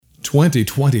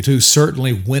2022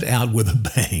 certainly went out with a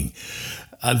bang.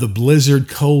 The blizzard,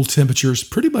 cold temperatures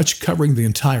pretty much covering the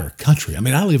entire country. I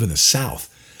mean, I live in the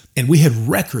South, and we had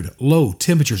record low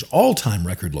temperatures, all-time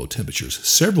record low temperatures,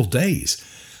 several days.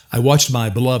 I watched my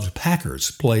beloved Packers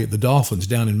play the Dolphins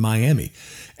down in Miami,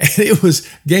 and it was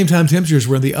game time temperatures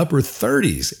were in the upper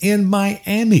 30s in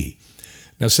Miami.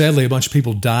 Now, sadly, a bunch of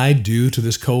people died due to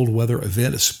this cold weather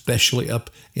event, especially up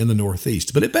in the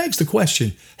Northeast. But it begs the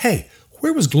question, hey,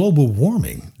 where was global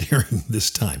warming during this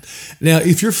time? Now,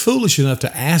 if you're foolish enough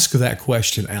to ask that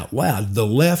question out loud, the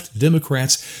left,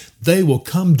 Democrats, they will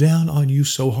come down on you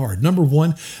so hard. Number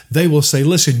one, they will say,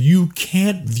 listen, you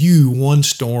can't view one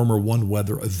storm or one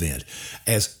weather event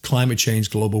as climate change,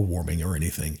 global warming, or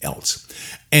anything else.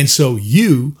 And so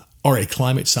you are a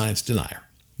climate science denier.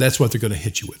 That's what they're going to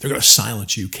hit you with. They're going to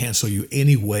silence you, cancel you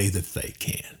any way that they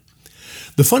can.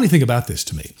 The funny thing about this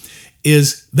to me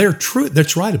is they're true.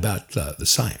 That's right about the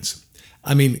science.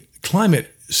 I mean,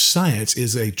 climate science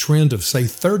is a trend of, say,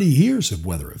 30 years of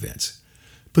weather events.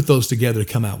 Put those together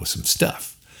to come out with some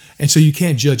stuff. And so you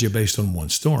can't judge it based on one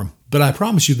storm. But I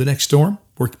promise you the next storm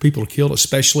where people are killed,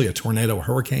 especially a tornado, a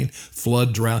hurricane,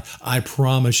 flood, drought, I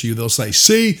promise you they'll say,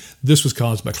 see, this was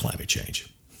caused by climate change.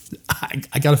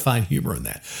 I got to find humor in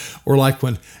that. Or like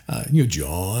when,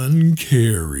 John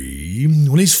Kerry,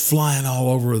 when he's flying all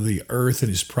over the earth in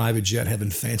his private jet,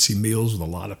 having fancy meals with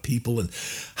a lot of people and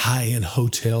high-end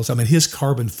hotels. I mean, his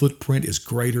carbon footprint is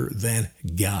greater than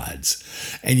God's.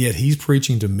 And yet he's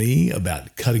preaching to me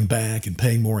about cutting back and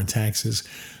paying more in taxes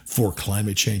for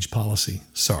climate change policy.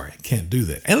 Sorry, I can't do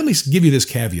that. And let me give you this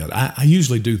caveat. I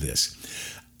usually do this.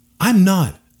 I'm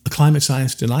not a climate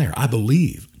science denier. I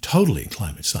believe totally in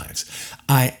climate science.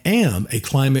 I am a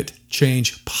climate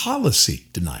change policy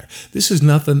denier. This is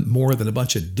nothing more than a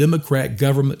bunch of Democrat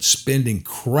government spending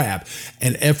crap,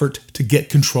 an effort to get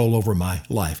control over my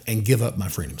life and give up my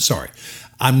freedom. Sorry,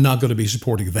 I'm not going to be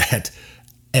supporting that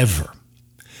ever.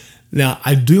 Now,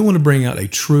 I do want to bring out a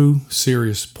true,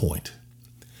 serious point.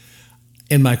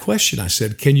 In my question, I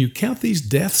said, can you count these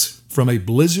deaths from a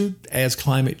blizzard as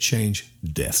climate change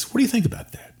deaths? What do you think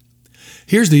about that?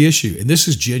 Here's the issue, and this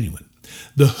is genuine.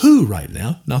 The WHO right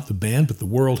now, not the band, but the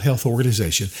World Health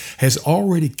Organization, has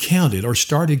already counted or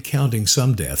started counting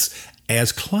some deaths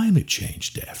as climate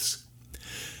change deaths.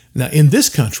 Now, in this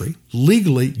country,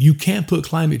 legally, you can't put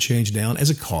climate change down as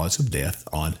a cause of death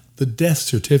on the death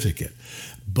certificate.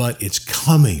 But it's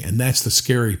coming, and that's the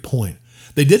scary point.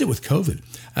 They did it with COVID.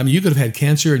 I mean, you could have had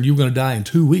cancer and you were going to die in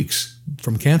 2 weeks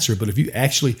from cancer, but if you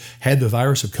actually had the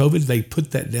virus of COVID, they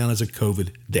put that down as a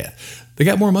COVID death. They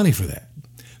got more money for that.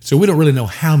 So we don't really know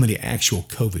how many actual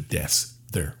COVID deaths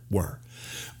there were.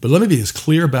 But let me be as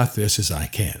clear about this as I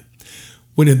can.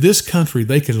 When in this country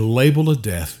they can label a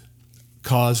death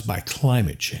caused by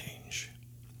climate change,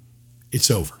 it's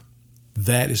over.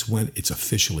 That is when it's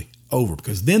officially over,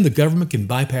 because then the government can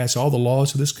bypass all the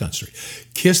laws of this country,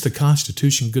 kiss the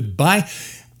Constitution goodbye.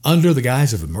 Under the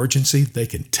guise of emergency, they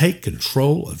can take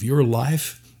control of your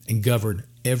life and govern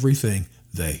everything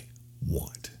they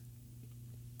want.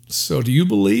 So do you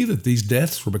believe that these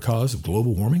deaths were because of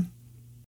global warming?